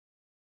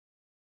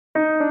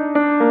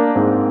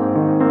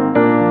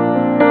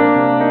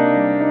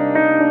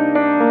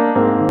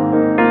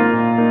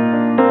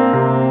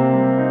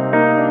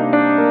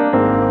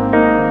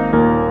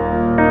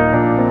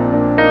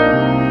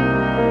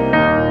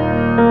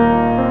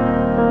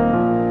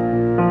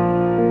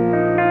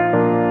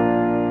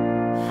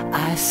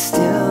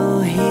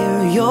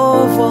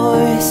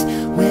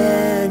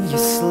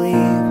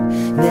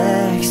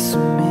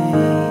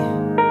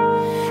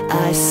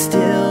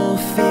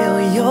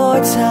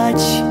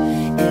touch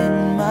in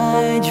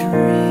my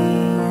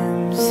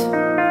dreams.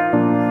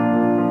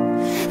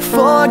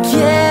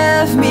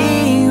 Forgive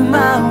me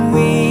my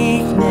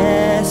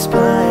weakness,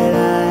 but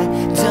I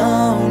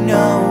don't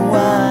know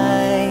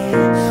why.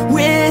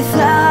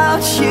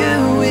 Without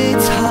you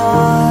it's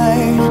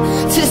hard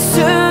to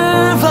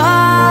survive.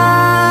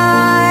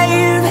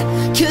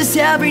 'Cause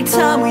every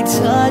time we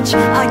touch,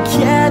 I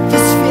get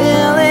this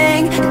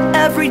feeling.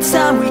 Every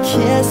time we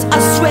kiss, I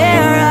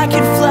swear I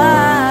could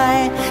fly.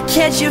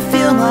 Can't you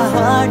feel my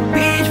heart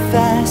beat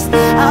fast?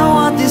 I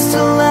want this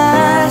to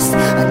last.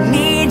 I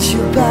need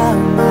you by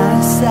my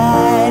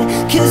side.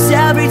 'Cause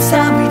every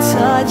time we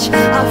touch,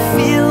 I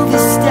feel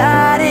the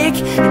static.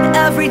 And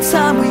every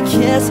time we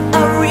kiss,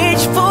 I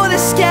reach for